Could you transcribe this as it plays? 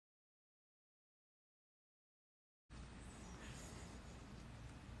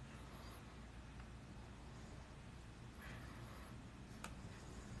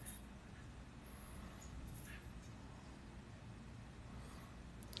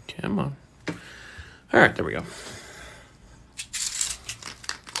Come on. All right, there we go.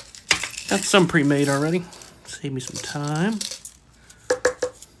 Got some pre-made already. Save me some time.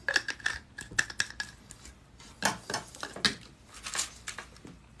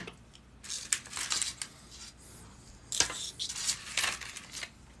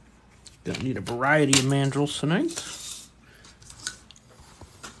 Gonna need a variety of mandrels tonight.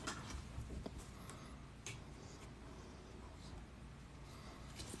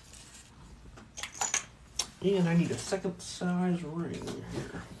 And I need a second size ring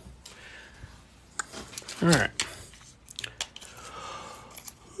here. All right.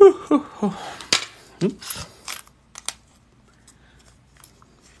 Oops.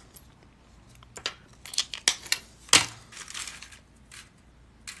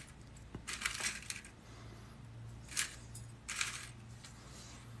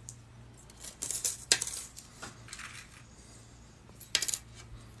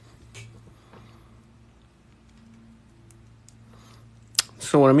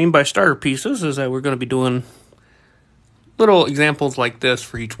 So what I mean by starter pieces is that we're going to be doing little examples like this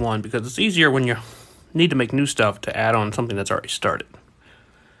for each one, because it's easier when you need to make new stuff to add on something that's already started.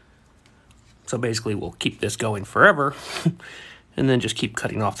 So basically we'll keep this going forever and then just keep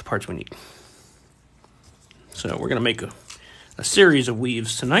cutting off the parts we need. So we're going to make a series of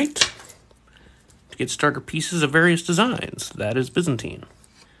weaves tonight to get starter pieces of various designs. That is Byzantine.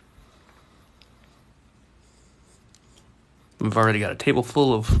 We've already got a table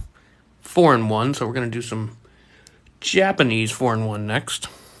full of 4-in-1, so we're going to do some Japanese 4-in-1 next.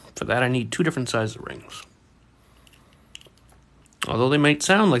 For that, I need 2 different sizes of rings. Although they might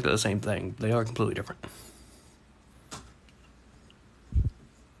sound like they're the same thing, they are completely different.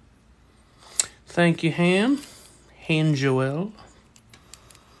 Thank you, Han Joel.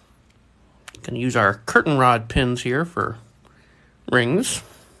 Going to use our curtain rod pins here for rings.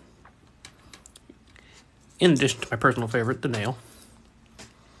 In addition to my personal favorite, the nail.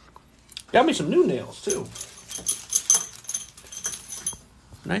 Got me some new nails, too.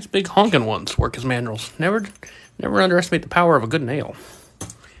 Nice big honking ones work as mandrels. Never underestimate the power of a good nail.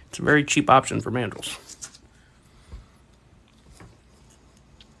 It's a very cheap option for mandrels.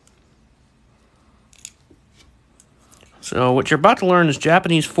 So what you're about to learn is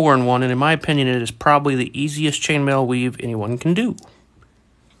Japanese 4-in-1, and in my opinion, it is probably the easiest chainmail weave anyone can do.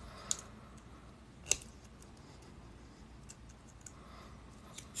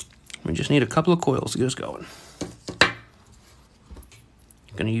 We just need a couple of coils to get us going.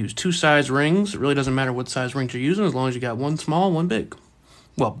 Going to use 2 size rings. It really doesn't matter what size rings you're using as long as you got one small, one big.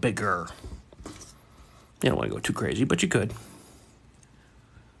 Well, bigger. You don't want to go too crazy, but you could.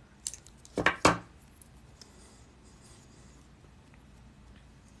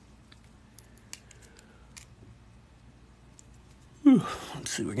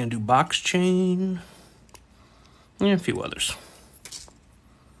 Let's see, we're going to do box chain and a few others.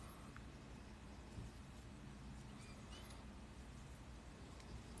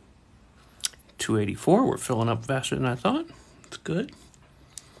 284. We're filling up faster than I thought. That's good.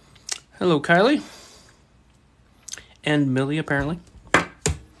 Hello, Kylie. And Millie, apparently.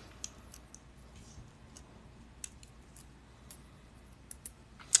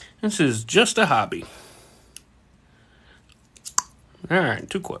 This is just a hobby. All right,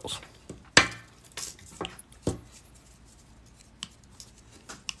 2 coils.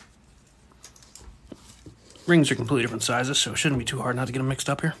 Rings are completely different sizes, so it shouldn't be too hard not to get them mixed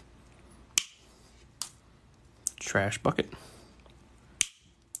up here. Trash bucket.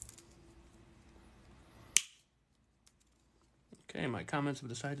 Okay, my comments have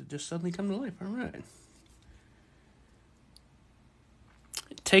decided to just suddenly come to life. All right.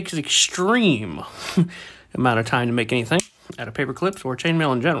 It takes an extreme amount of time to make anything out of paper clips or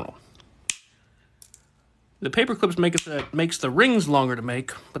chainmail in general. The paper clips makes the rings longer to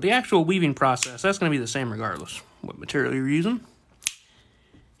make, but the actual weaving process, that's going to be the same regardless what material you're using.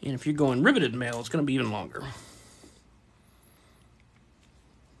 And if you're going riveted mail, it's going to be even longer.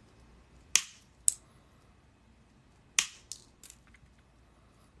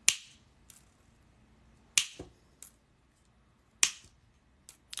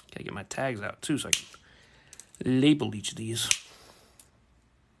 Gotta get my tags out too so I can label each of these.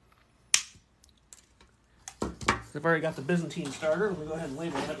 I've already got the Byzantine starter. Let me go ahead and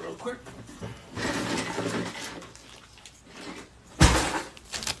label that real quick.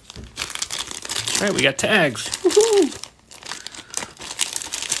 All right, we got tags. Woohoo!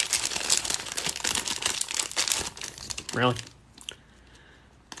 Really?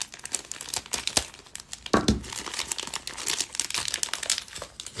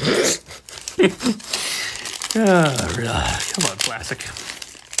 Come on, plastic.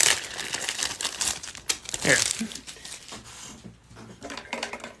 There.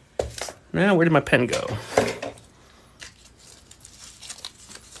 Now, where did my pen go?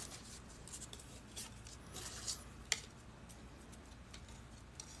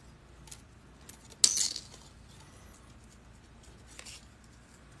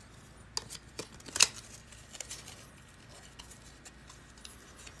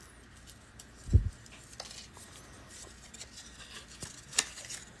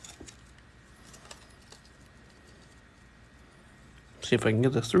 See if I can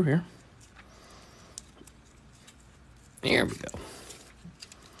get this through here. There we go.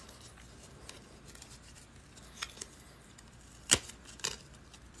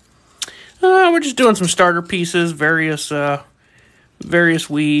 We're just doing some starter pieces, various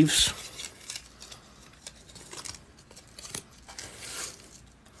weaves.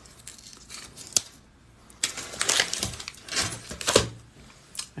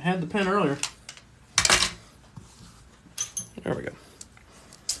 I had the pen earlier. There we go.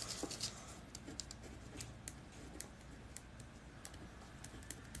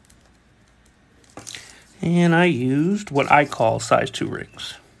 And I used what I call size 2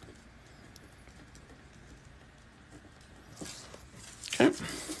 rings. Okay.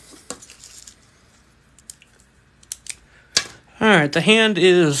 All right, the hand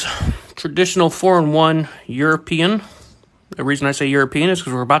is traditional 4-in-1 European. The reason I say European is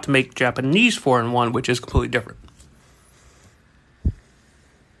because we're about to make Japanese 4-in-1, which is completely different.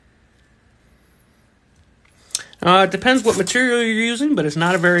 It depends what material you're using, but it's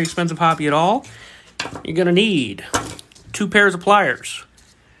not a very expensive hobby at all. You're going to need 2 pairs of pliers,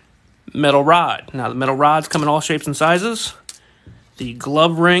 metal rod. Now, the metal rods come in all shapes and sizes. The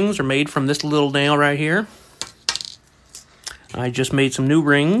glove rings are made from this little nail right here. I just made some new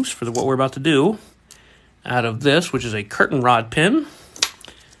rings for what we're about to do out of this, which is a curtain rod pin.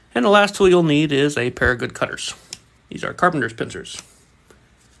 And the last tool you'll need is a pair of good cutters. These are carpenter's pincers.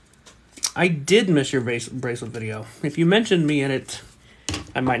 I did miss your bracelet video. If you mentioned me in it,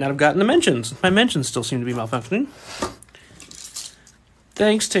 I might not have gotten the mentions. My mentions still seem to be malfunctioning.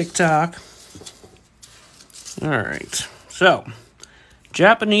 Thanks, TikTok. All right. So,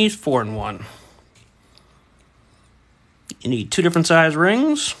 Japanese 4-in-1. You need 2 different size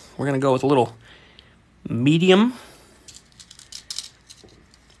rings. We're going to go with a little medium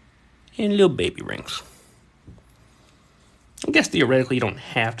and little baby rings. I guess theoretically you don't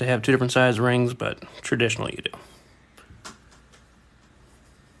have to have 2 different size rings, but traditionally you do.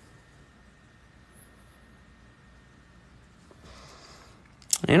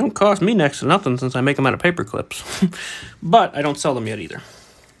 They don't cost me next to nothing since I make them out of paper clips. But I don't sell them yet either.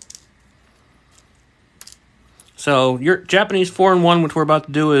 So your Japanese 4-in-1, which we're about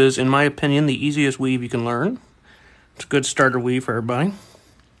to do, is, in my opinion, the easiest weave you can learn. It's a good starter weave for everybody.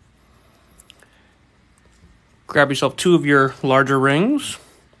 Grab yourself 2 of your larger rings,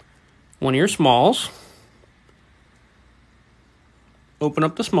 1 of your smalls. Open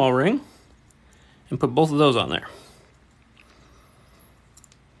up the small ring and put both of those on there.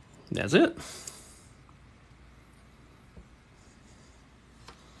 That's it.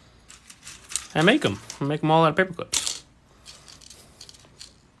 I make them all out of paper clips.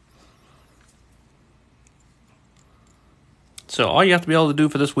 So all you have to be able to do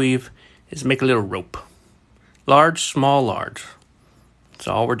for this weave is make a little rope. Large, small, large. That's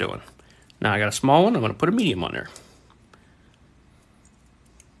all we're doing. Now I got a small one. I'm going to put a medium on there.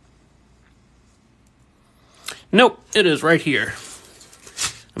 Nope, it is right here.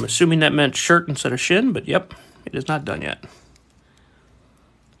 I'm assuming that meant shirt instead of shin, but yep, it is not done yet.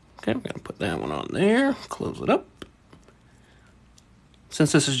 Okay, I'm going to put that one on there, close it up.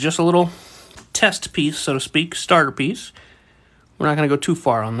 Since this is just a little test piece, so to speak, starter piece, we're not going to go too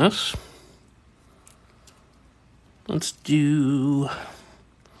far on this. Let's do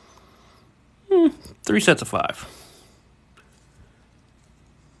 3 sets of 5.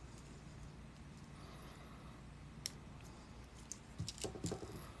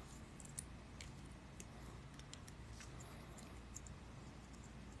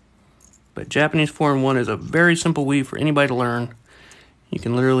 But Japanese 4-in-1 is a very simple weave for anybody to learn. You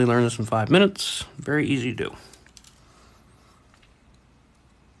can literally learn this in 5 minutes. Very easy to do.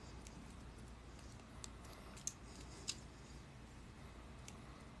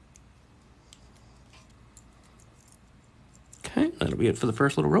 Okay, that'll be it for the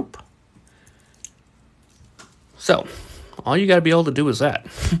first little rope. So, all you got to be able to do is that.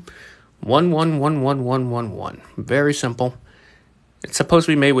 1, 1, 1, 1, 1, 1, 1. Very simple. It's supposed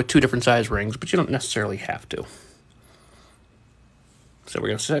to be made with 2 different size rings, but you don't necessarily have to. So we're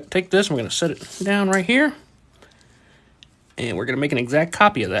going to take this, and we're going to set it down right here. And we're going to make an exact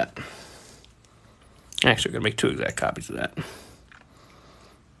copy of that. Actually, we're going to make 2 exact copies of that.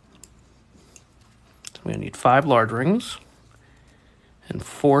 So we're going to need 5 large rings and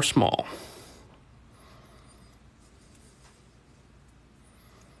 4 small.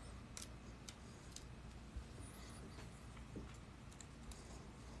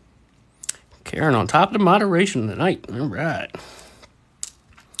 Karen on top of the moderation tonight. All right.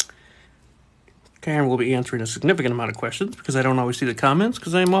 Karen will be answering a significant amount of questions because I don't always see the comments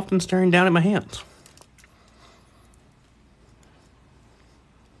because I am often staring down at my hands.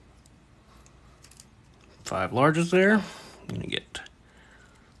 Five larges there. I'm going to get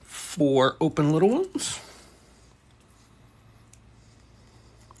 4 open little ones.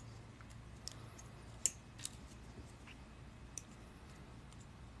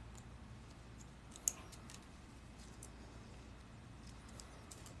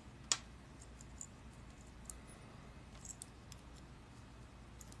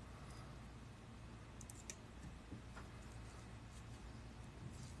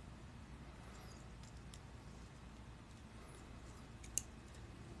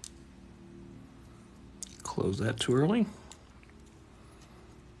 Close that too early.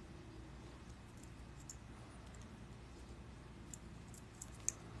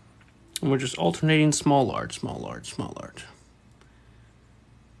 And we're just alternating small, large, small, large, small, large.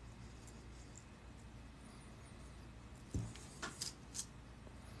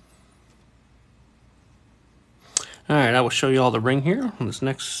 All right, I will show you all the ring here on this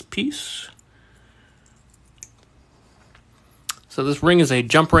next piece. So this ring is a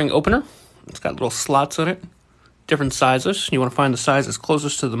jump ring opener. It's got little slots in it, different sizes. You want to find the size that's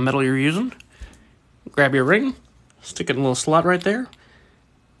closest to the metal you're using. Grab your ring, stick it in a little slot right there,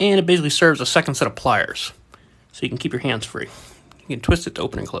 and it basically serves a second set of pliers, so you can keep your hands free. You can twist it to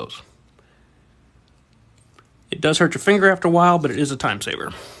open and close. It does hurt your finger after a while, but it is a time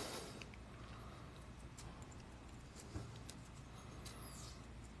saver.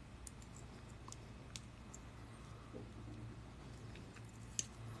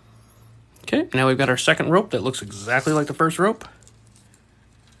 Okay, now we've got our second rope that looks exactly like the first rope.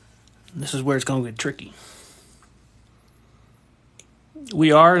 This is where it's going to get tricky.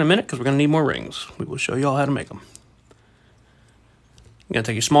 We are in a minute because we're going to need more rings. We will show you all how to make them. You're going to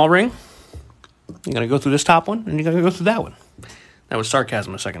take your small ring. You're going to go through this top one, and you're going to go through that one. That was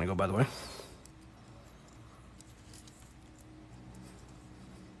sarcasm a second ago, by the way.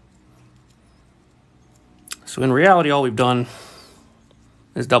 So in reality, all we've done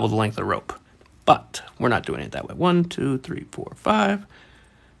is double the length of the rope. But we're not doing it that way. 1, 2, 3, 4, 5. I'm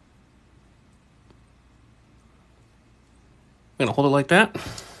going to hold it like that.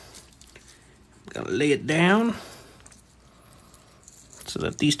 I'm going to lay it down so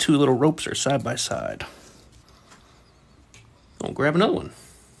that these 2 little ropes are side by side. I'll grab another one.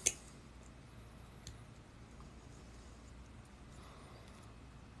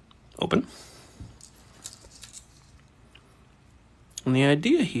 Open. And the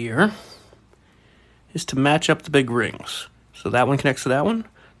idea here is to match up the big rings. So that one connects to that one.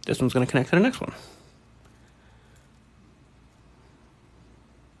 This one's going to connect to the next one.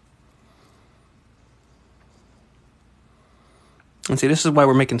 And see, this is why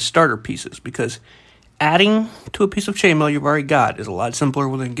we're making starter pieces, because adding to a piece of chainmail you've already got is a lot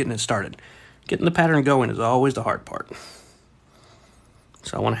simpler than getting it started. Getting the pattern going is always the hard part.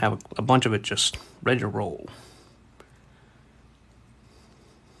 So I want to have a bunch of it just ready to roll.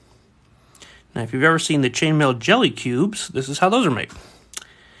 Now, if you've ever seen the chainmail jelly cubes, this is how those are made.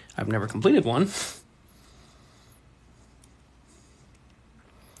 I've never completed one.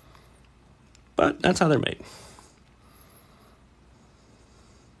 But that's how they're made.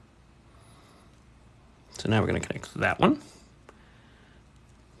 So now we're going to connect that one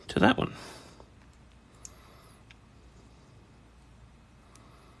to that one.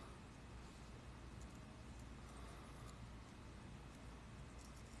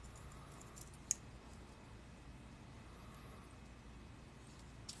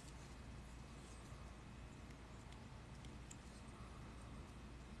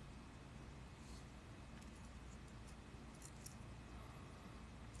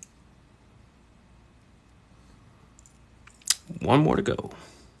 One more to go.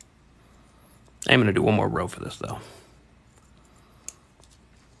 I'm going to do one more row for this, though.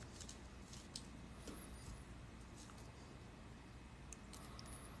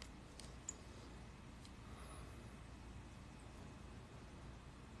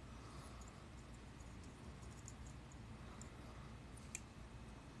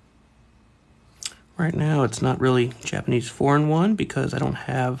 Right now, it's not really Japanese 4-in-1 because I don't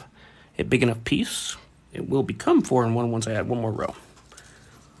have a big enough piece. It will become 4-in-1 once I add one more row.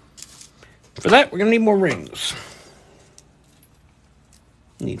 For that, we're going to need more rings.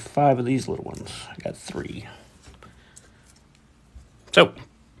 Need 5 of these little ones. I got 3. So,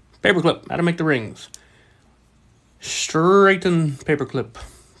 paperclip, how to make the rings. Straighten paperclip.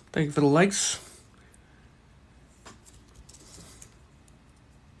 Thank you for the likes.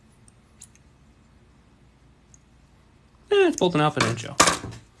 It's both an alpha and an inch.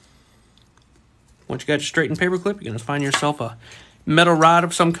 Once you got your straightened paperclip, you're going to find yourself a metal rod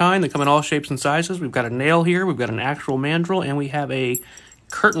of some kind. They come in all shapes and sizes. We've got a nail here, we've got an actual mandrel, and we have a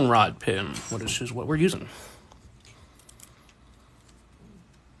curtain rod pin, which is what we're using.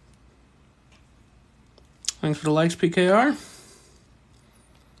 Thanks for the likes, PKR.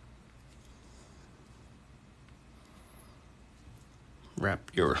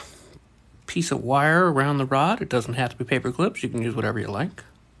 Wrap your piece of wire around the rod. It doesn't have to be paper clips. You can use whatever you like.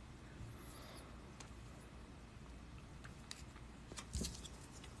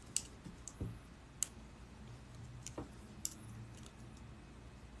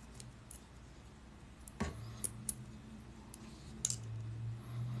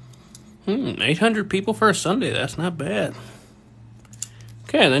 Hmm, 800 people for a Sunday. That's not bad.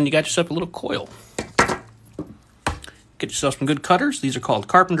 Okay, then you got yourself a little coil. Get yourself some good cutters. These are called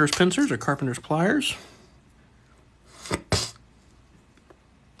carpenter's pincers or carpenter's pliers.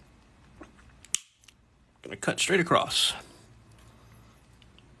 Gonna cut straight across.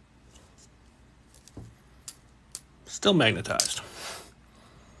 Still magnetized.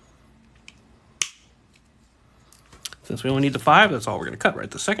 Since we only need the 5, that's all we're gonna cut right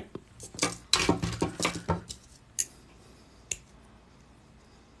this second.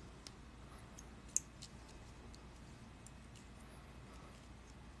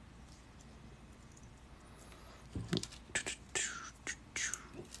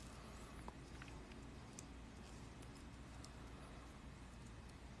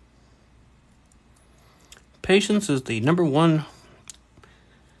 Patience is the number one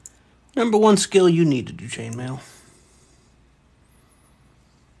skill you need to do chainmail.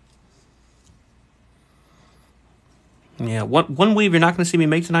 Yeah, one weave you're not going to see me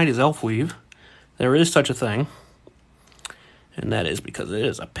make tonight is elf weave. There is such a thing. And that is because it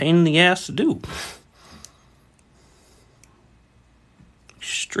is a pain in the ass to do.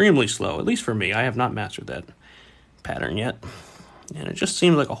 Extremely slow, at least for me. I have not mastered that pattern yet. And it just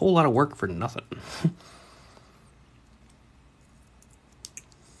seems like a whole lot of work for nothing.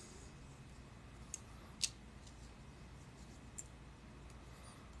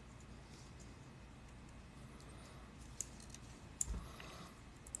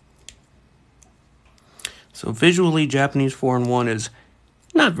 So visually, Japanese 4-in-1 is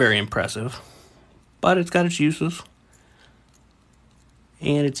not very impressive, but it's got its uses,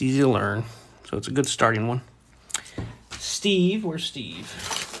 and it's easy to learn, so it's a good starting one. Steve, where's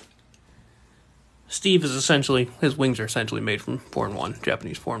Steve? Steve is essentially, his wings are essentially made from 4-in-1,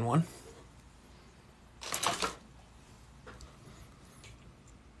 Japanese 4-in-1.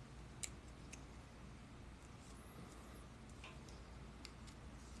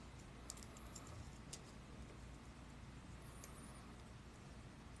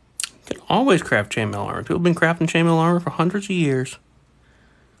 Always craft chainmail armor. People have been crafting chainmail armor for hundreds of years.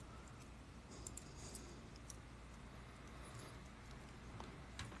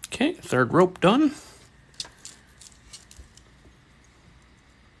 Okay, third rope done.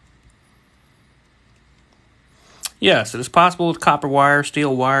 Yes, it is possible with copper wire,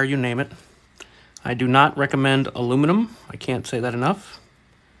 steel wire, you name it. I do not recommend aluminum. I can't say that enough.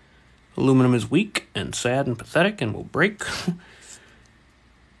 Aluminum is weak and sad and pathetic and will break.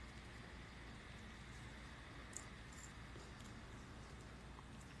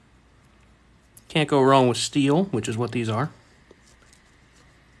 Can't go wrong with steel, which is what these are.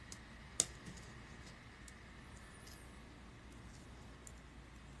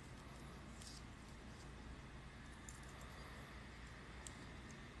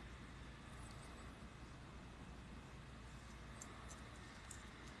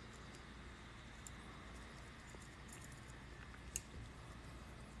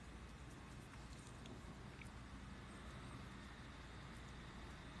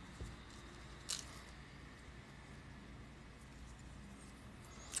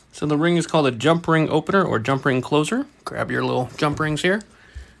 So the ring is called a jump ring opener or jump ring closer. Grab your little jump rings here,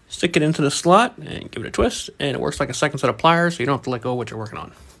 stick it into the slot, and give it a twist, and it works like a second set of pliers, so you don't have to let go of what you're working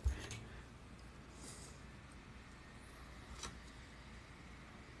on.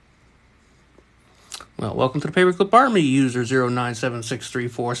 Well, welcome to the Paperclip Army, user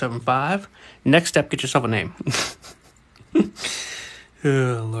 09763475. Next step, get yourself a name.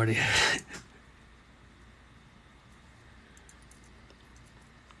 Oh, Lordy.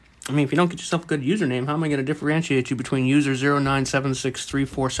 I mean, if you don't get yourself a good username, how am I going to differentiate you between user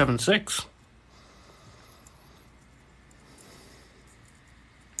 09763476?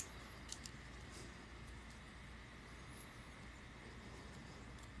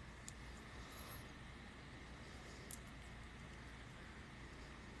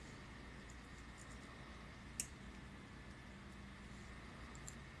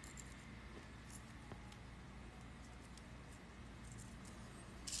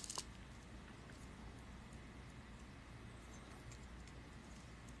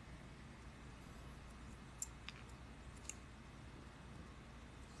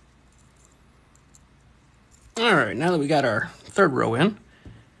 All right, now that we got our third row in,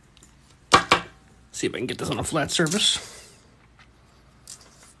 see if I can get this on a flat surface.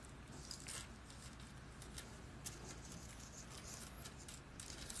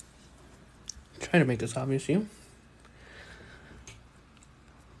 Try to make this obvious to you.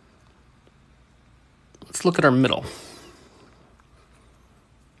 Let's look at our middle.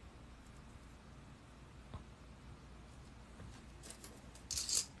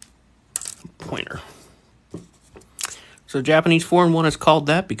 Pointer. So Japanese 4-in-1 is called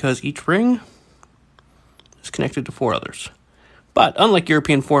that because each ring is connected to 4 others. But unlike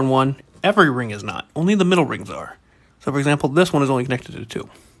European 4-in-1, every ring is not. Only the middle rings are. So for example, this one is only connected to 2.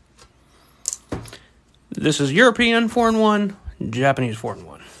 This is European 4-in-1, Japanese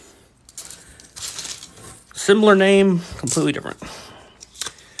 4-in-1. Similar name, completely different.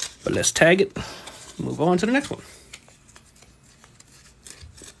 But let's tag it, move on to the next one.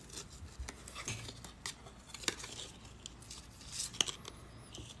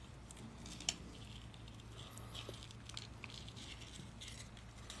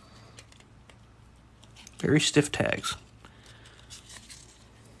 Very stiff tags.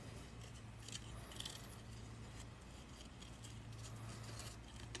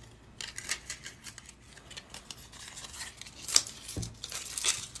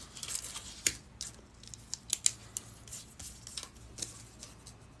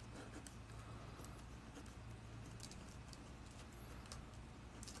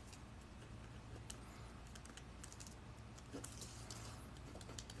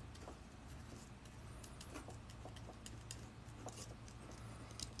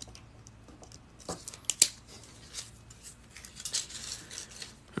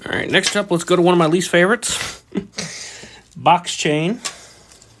 All right, next up, let's go to one of my least favorites. Box chain.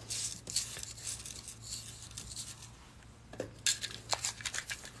 I'm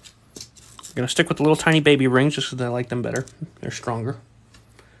going to stick with the little tiny baby rings just because I like them better. They're stronger.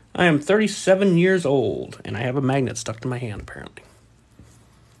 I am 37 years old, and I have a magnet stuck to my hand, apparently.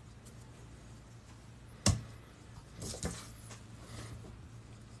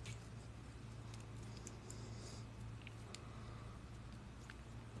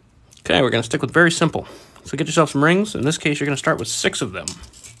 Okay, we're going to stick with very simple. So get yourself some rings. In this case, you're going to start with 6 of them.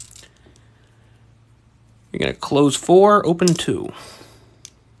 You're going to close 4, open 2.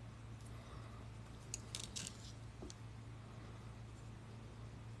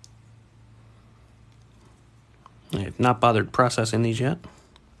 I have not bothered processing these yet.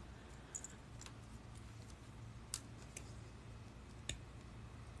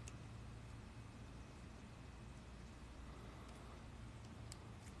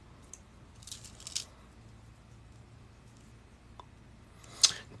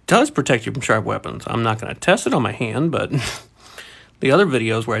 Does protect you from sharp weapons. I'm not going to test it on my hand, but the other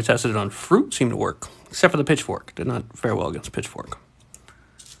videos where I tested it on fruit seem to work, except for the pitchfork. Did not fare well against pitchfork.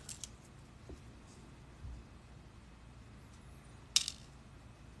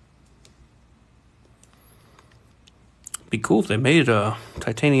 Be cool if they made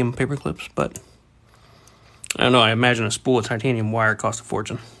titanium paper clips, but I don't know. I imagine a spool of titanium wire costs a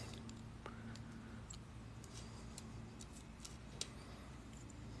fortune.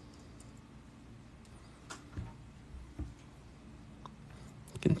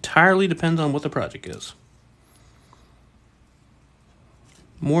 It entirely depends on what the project is.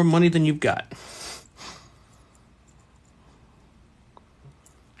 More money than you've got.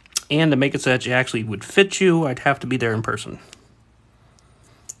 And to make it so that it actually would fit you, I'd have to be there in person.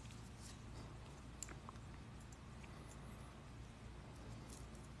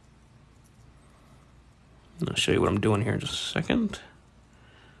 I'll show you what I'm doing here in just a second.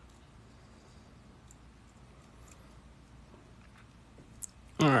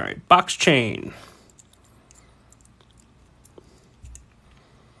 All right, box chain.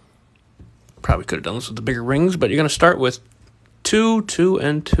 Probably could have done this with the bigger rings, but you're going to start with 2, 2,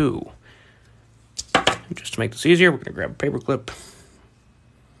 and 2. And just to make this easier, we're going to grab a paper clip.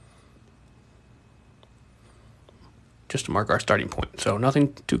 just to mark our starting point. So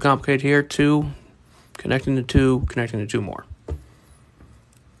nothing too complicated here. 2, connecting to 2, connecting to 2 more.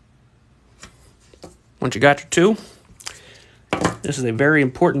 Once you got your 2, this is a very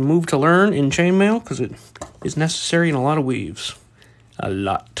important move to learn in chainmail because it is necessary in a lot of weaves. A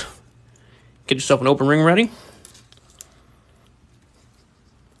lot. Get yourself an open ring ready.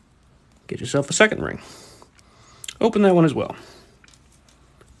 Get yourself a second ring. Open that one as well.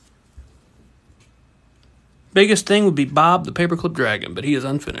 Biggest thing would be Bob the Paperclip Dragon, but he is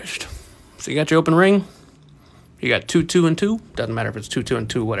unfinished. So you got your open ring. You got 2, 2, and 2. Doesn't matter if it's 2, 2, and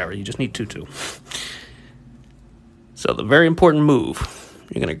 2, whatever. You just need 2, 2. So the very important move,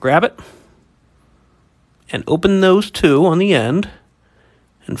 you're going to grab it and open those 2 on the end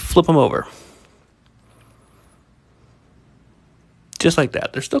and flip them over. Just like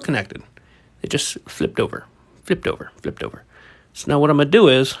that. They're still connected. They just flipped over, flipped over, flipped over. So now what I'm going to do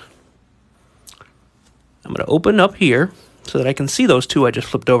is I'm going to open up here so that I can see those 2 I just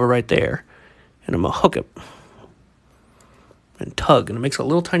flipped over right there. And I'm going to hook it and tug, and it makes a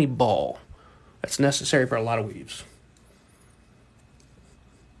little tiny ball. That's necessary for a lot of weaves.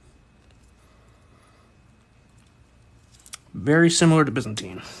 Very similar to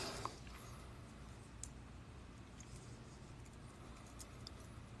Byzantine.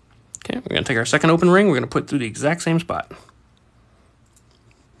 Okay, we're going to take our second open ring. We're going to put it through the exact same spot.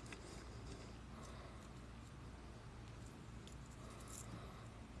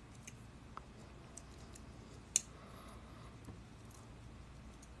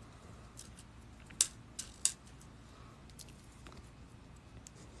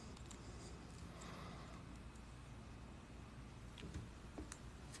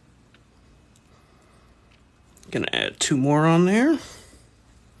 Going to add 2 more on there.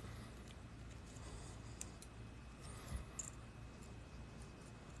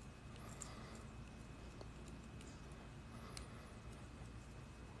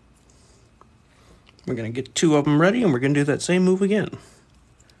 We're going to get 2 of them ready, and we're going to do that same move again.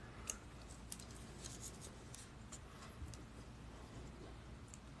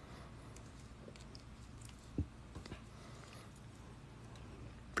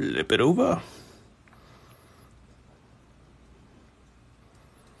 Flip it over.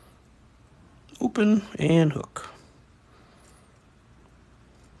 Open and hook.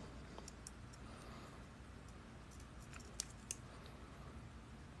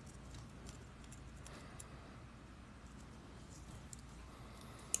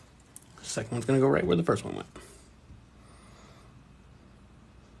 The second one's going to go right where the first one went.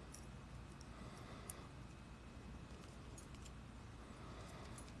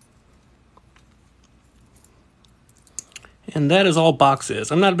 And that is all box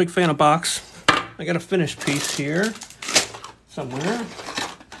is. I'm not a big fan of box. I got a finished piece here somewhere.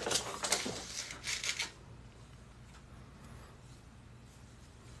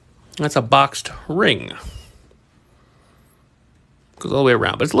 That's a boxed ring. Goes all the way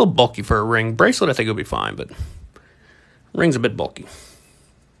around, but it's a little bulky for a ring. Bracelet, I think it'll be fine, but ring's a bit bulky.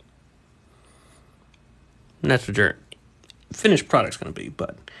 And that's what your finished product's going to be,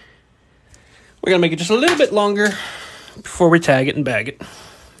 but we're going to make it just a little bit longer before we tag it and bag it.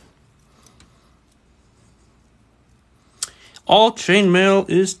 All chainmail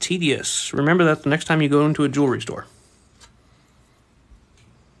is tedious. Remember that the next time you go into a jewelry store.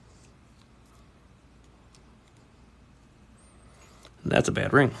 That's a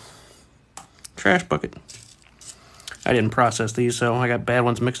bad ring. Trash bucket. I didn't process these, so I got bad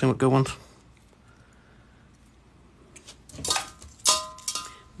ones mixed in with good ones.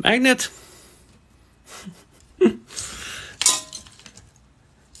 Magnet.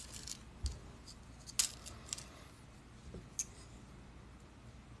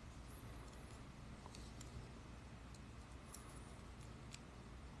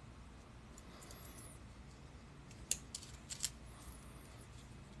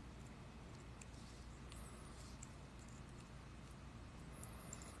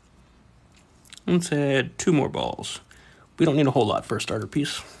 Let's add 2 more balls. We don't need a whole lot for a starter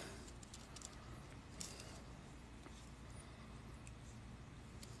piece.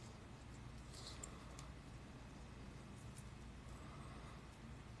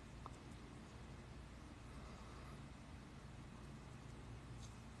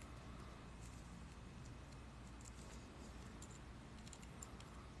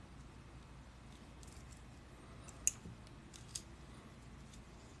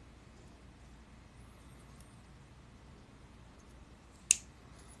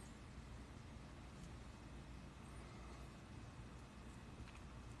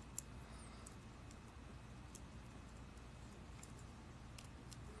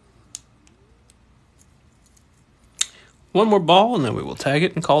 One more ball, and then we will tag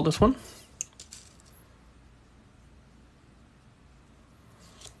it and call this one.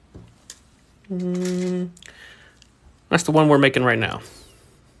 That's the one we're making right now.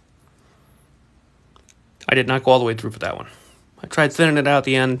 I did not go all the way through for that one. I tried thinning it out at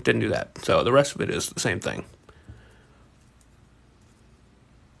the end, didn't do that. So the rest of it is the same thing.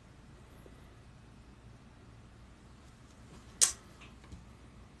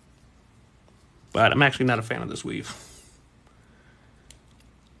 But I'm actually not a fan of this weave.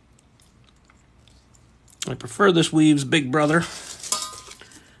 I prefer this weave's big brother,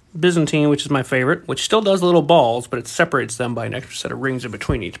 Byzantine, which is my favorite, which still does little balls, but it separates them by an extra set of rings in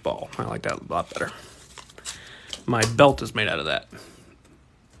between each ball. I like that a lot better. My belt is made out of that.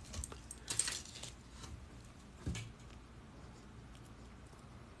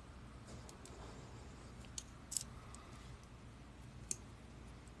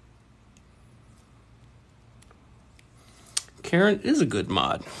 Karen is a good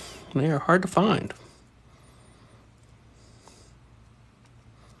mod. They are hard to find.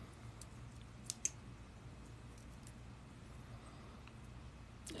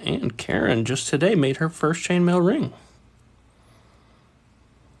 And Karen just today made her first chainmail ring.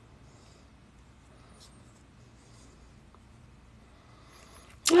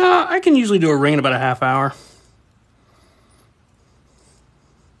 I can usually do a ring in about a half hour.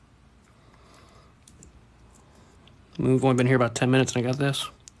 We've only been here about 10 minutes and I got this.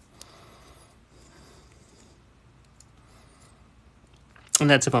 And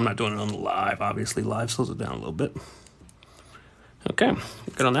that's if I'm not doing it on the live. Obviously, live slows it down a little bit. Okay,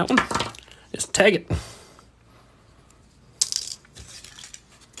 good on that one. Just tag it.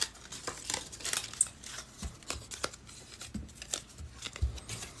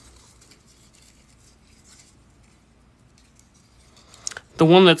 The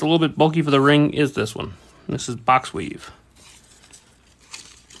one that's a little bit bulky for the ring is this one. This is box weave.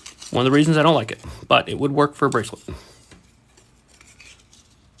 One of the reasons I don't like it, but it would work for a bracelet.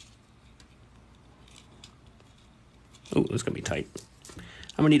 Oh, it's gonna be tight.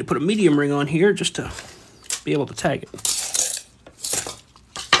 I'm gonna need to put a medium ring on here just to be able to tag it.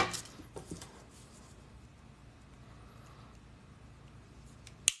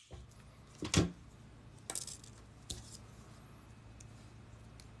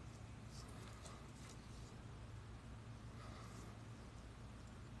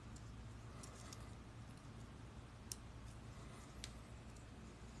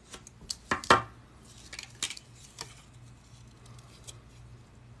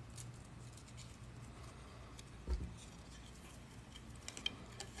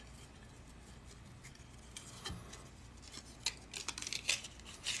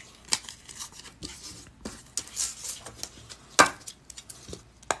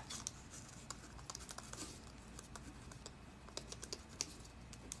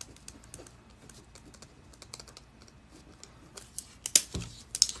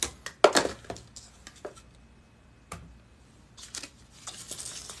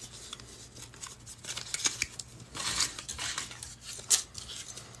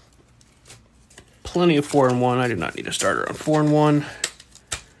 Plenty of 4-in-1. I do not need a starter on 4-in-1.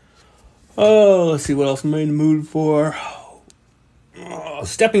 Oh, let's see what else I'm in the mood for. Oh,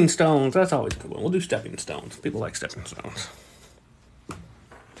 stepping stones. That's always a good one. We'll do stepping stones. People like stepping stones.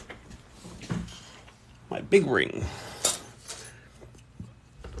 My big ring.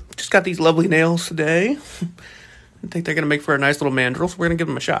 Just got these lovely nails today. I think they're going to make for a nice little mandrel, so we're going to give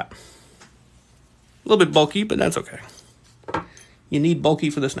them a shot. A little bit bulky, but that's okay. You need bulky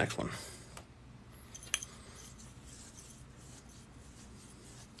for this next one.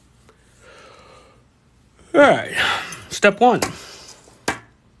 All right, step one.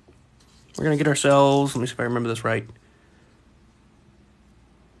 We're going to get ourselves, let me see if I remember this right,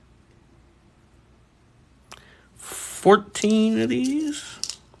 14 of these.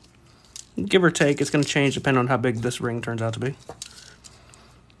 Give or take, it's going to change depending on how big this ring turns out to be.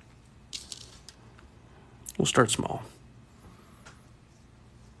 We'll start small.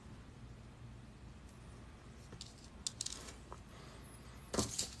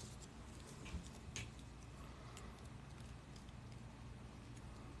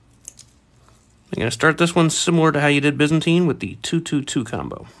 I'm going to start this one similar to how you did Byzantine with the 2-2-2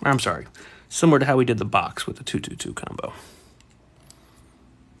 combo. I'm sorry, similar to how we did the box with the 2-2-2 combo.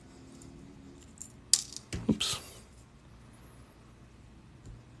 Oops.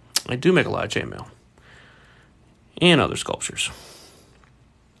 I do make a lot of chainmail. And other sculptures.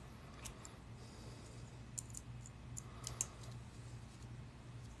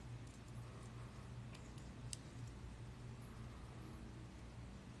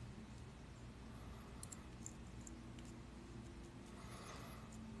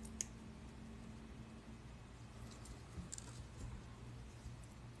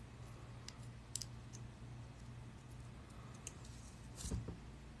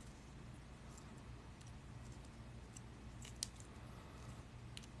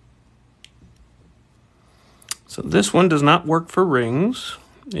 So this one does not work for rings.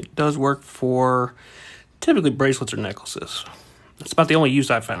 It does work for typically bracelets or necklaces. That's about the only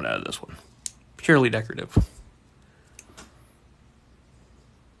use I found out of this one. Purely decorative.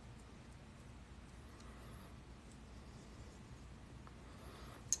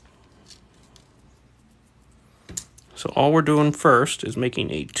 So all we're doing first is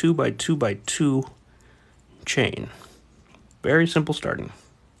making a 2x2x2 chain. Very simple starting.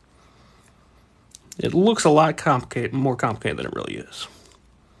 It looks a lot complicated, more complicated than it really is.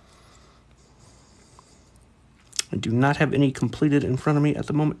 I do not have any completed in front of me at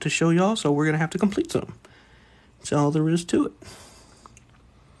the moment to show y'all, so we're going to have to complete some. That's all there is to it.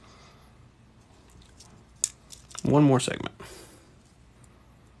 One more segment.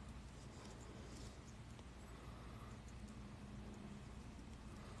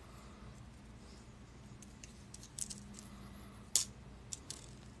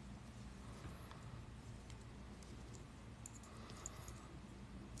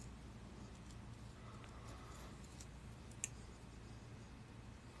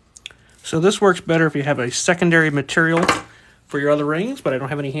 So this works better if you have a secondary material for your other rings, but I don't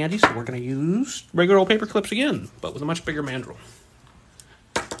have any handy, so we're going to use regular old paper clips again, but with a much bigger mandrel.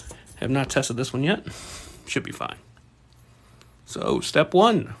 Have not tested this one yet. Should be fine. So step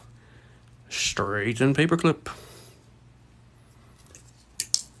one, straighten paper clip.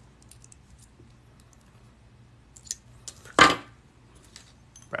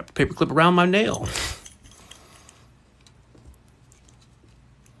 Wrap the paper clip around my nail.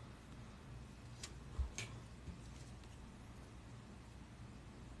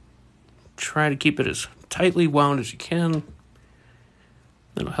 Try to keep it as tightly wound as you can.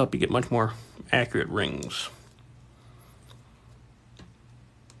 That'll help you get much more accurate rings.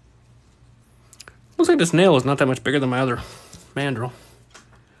 Looks like this nail is not that much bigger than my other mandrel.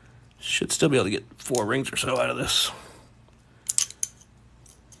 Should still be able to get 4 rings or so out of this.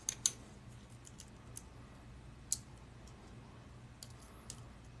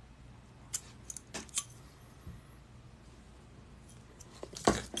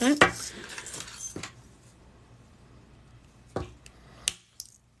 Okay.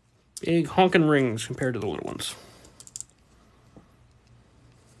 Big honking rings compared to the little ones.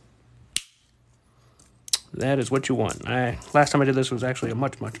 That is what you want. Last time I did this was actually a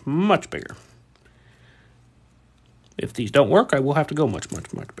much bigger. If these don't work, I will have to go much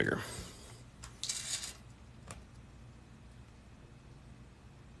bigger.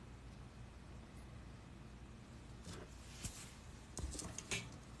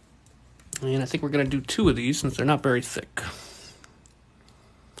 And I think we're going to do 2 of these since they're not very thick.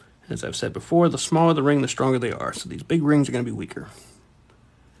 As I've said before, the smaller the ring, the stronger they are. So these big rings are going to be weaker.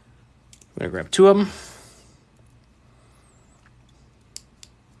 I'm going to grab 2 of them.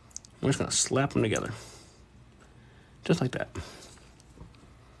 I'm just going to slap them together. Just like that.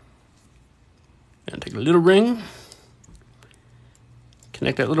 And take a little ring.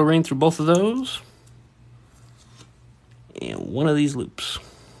 Connect that little ring through both of those. And one of these loops.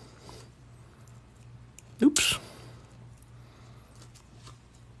 Oops.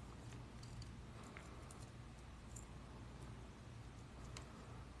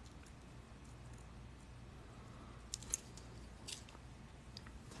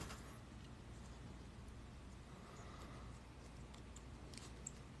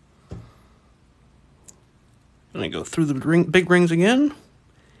 And I go through the big rings again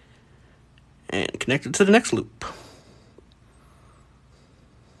and connect it to the next loop.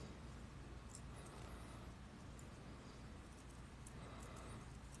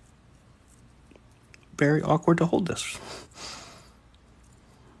 Very awkward to hold this.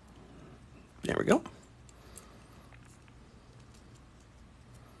 There we go.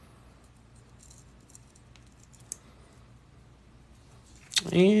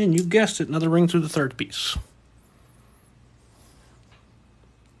 And you guessed it, another ring through the third piece.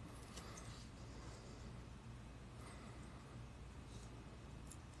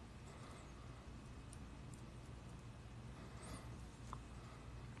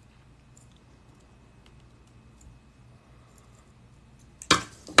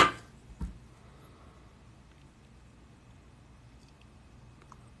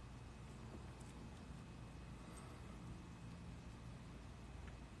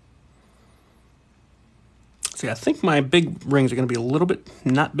 See, I think my big rings are going to be a little bit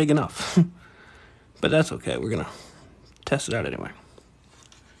not big enough. But that's okay. We're going to test it out anyway.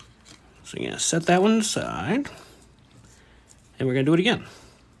 So you're going to set that one aside. And we're going to do it again.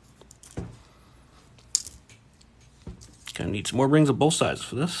 Kind of need some more rings of both sides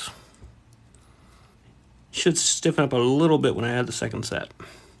for this. Should stiffen up a little bit when I add the second set.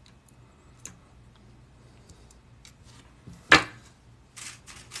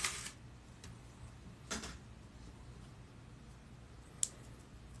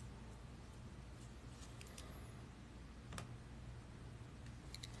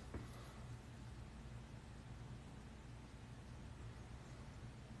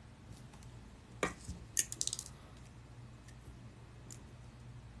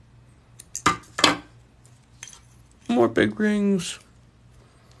 More big rings.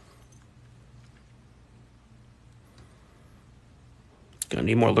 Gonna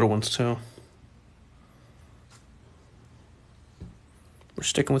need more little ones too. We're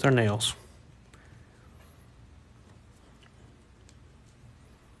sticking with our nails.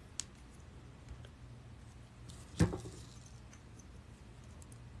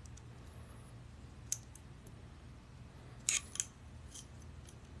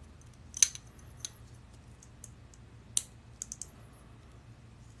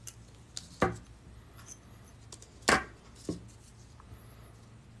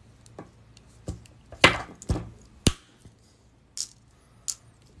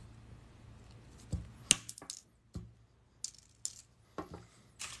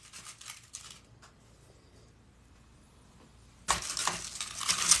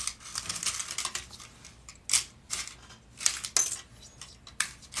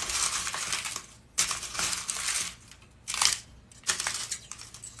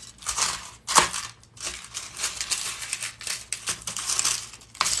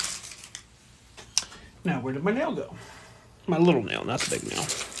 Now, where did my nail go? My little nail, not the big nail.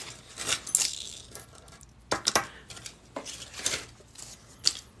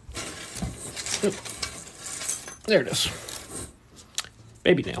 Oop. There it is.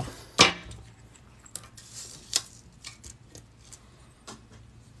 Baby nail.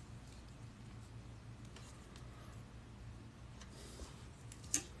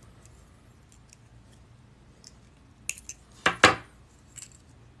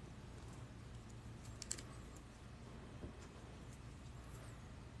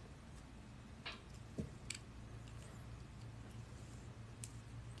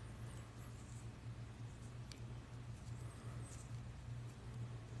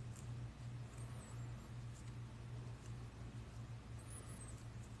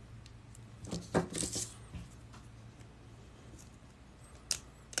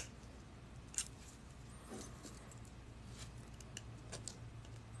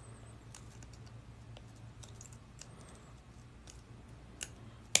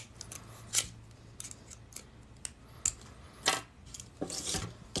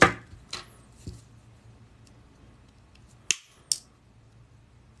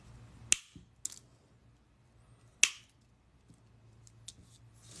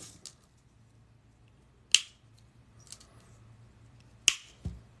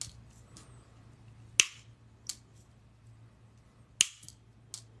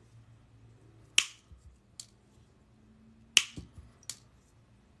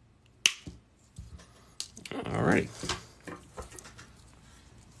 Alrighty.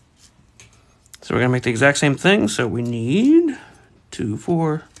 So we're going to make the exact same thing. So we need 2,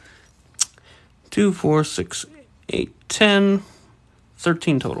 4, 6, 8, 10,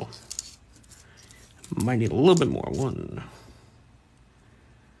 13 total. Might need a little bit more. 1,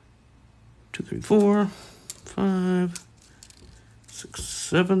 2, 3, 4, 5, 6,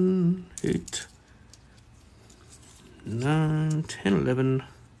 7, 8, 9, 10, 11,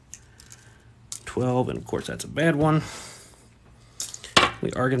 12, and of course that's a bad one. We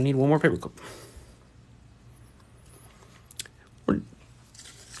are going to need one more paperclip.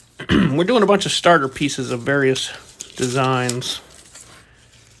 We're doing a bunch of starter pieces of various designs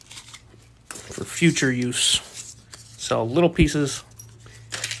for future use. So little pieces,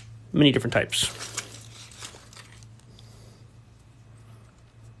 many different types.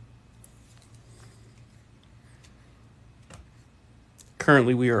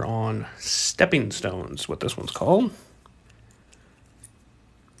 Currently we are on stepping stones, what this one's called.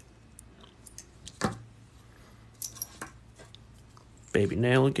 Baby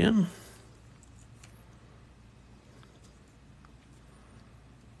nail again.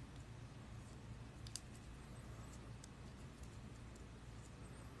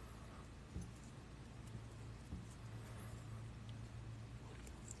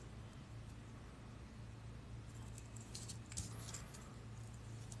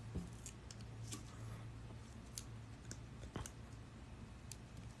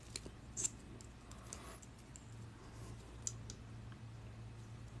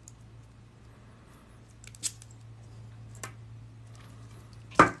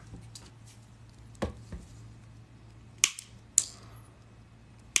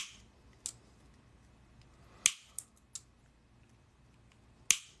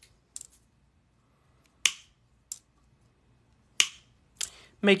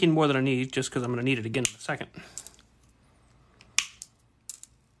 Making more than I need just because I'm going to need it again in a second.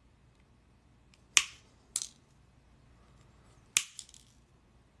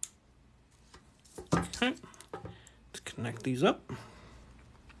 Okay, let's connect these up.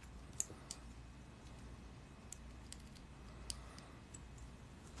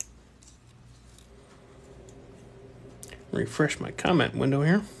 refresh my comment window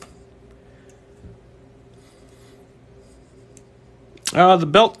here. The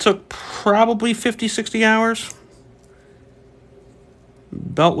belt took probably 50, 60 hours.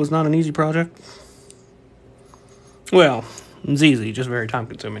 Belt was not an easy project. Well, it's easy, just very time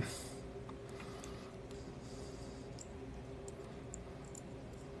consuming.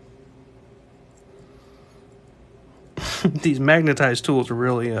 These magnetized tools are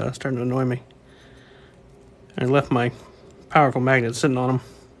really starting to annoy me. I left my powerful magnet sitting on them.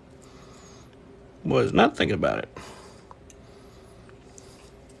 Was not thinking about it.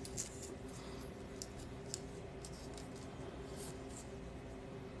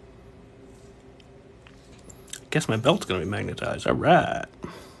 Guess my belt's going to be magnetized. All right.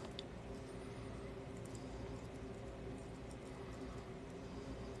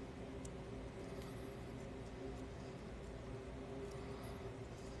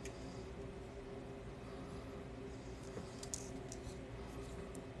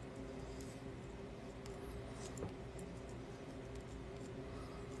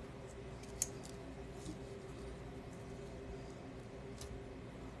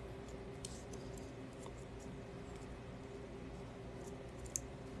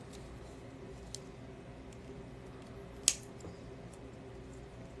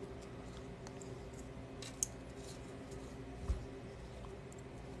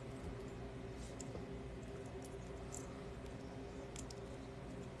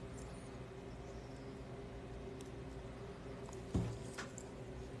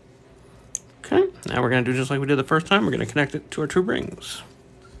 Okay, now we're going to do just like we did the first time. We're going to connect it to our two rings.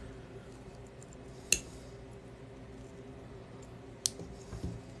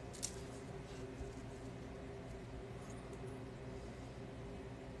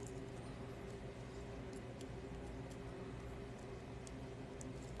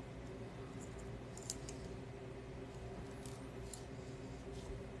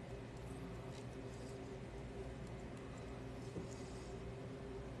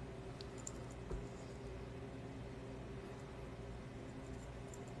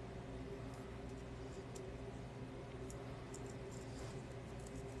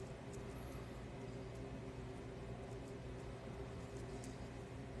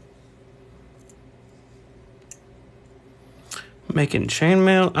 Making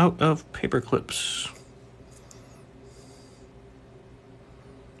chainmail out of paper clips.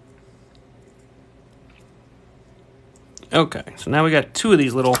 Okay, so now we got two of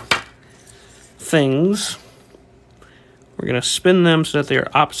these little things. We're going to spin them so that they are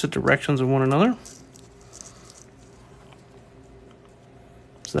opposite directions of one another.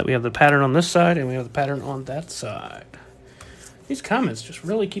 So that we have the pattern on this side and we have the pattern on that side. These comments just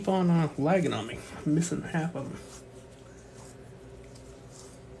really keep on lagging on me. I'm missing half of them.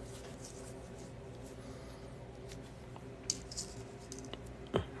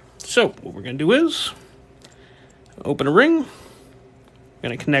 So what we're going to do is open a ring. We're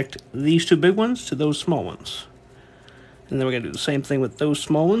going to connect these two big ones to those small ones. And then we're going to do the same thing with those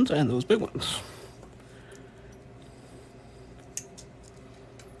small ones and those big ones.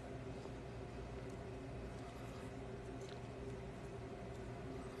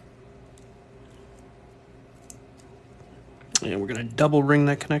 And we're going to double ring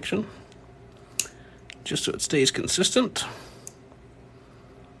that connection just so it stays consistent.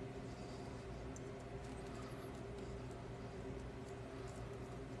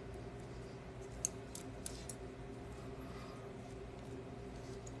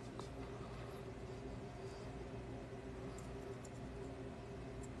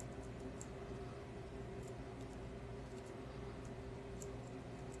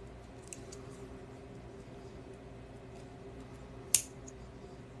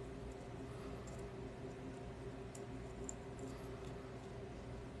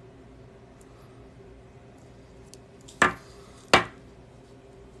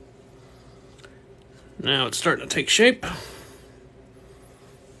 Now it's starting to take shape.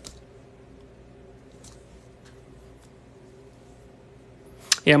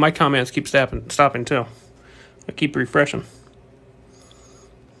 Yeah, my comments keep stopping too. I keep refreshing.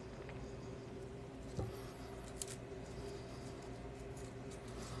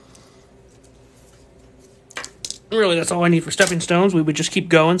 Really, that's all I need for stepping stones. We would just keep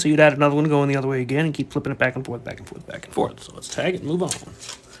going, so you'd add another one going the other way again and keep flipping it back and forth, back and forth, back and forth. So let's tag it and move on.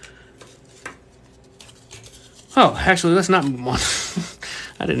 Oh, actually, let's not move on.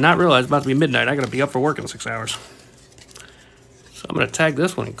 I did not realize it's about to be midnight. I got to be up for work in 6 hours. So I'm going to tag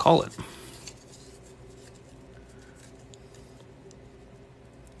this one and call it.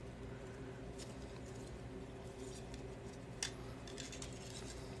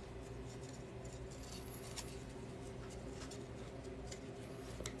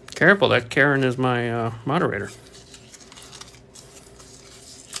 Careful, that Karen is my moderator.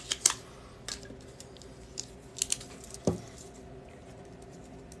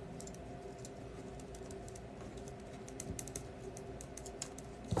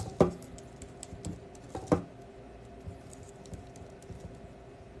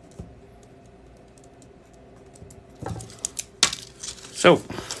 So,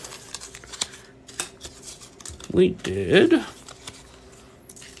 we did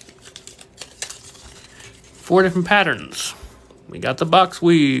 4 different patterns. We got the box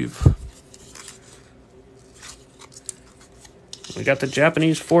weave. We got the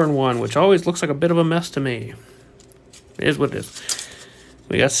Japanese 4-in-1, which always looks like a bit of a mess to me. It is what it is.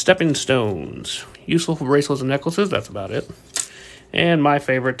 We got stepping stones. Useful for bracelets and necklaces, that's about it. And my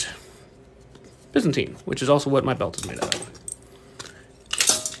favorite, Byzantine, which is also what my belt is made out of.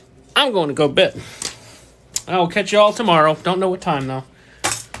 I'm going to go bed. I will catch you all tomorrow. Don't know what time, though.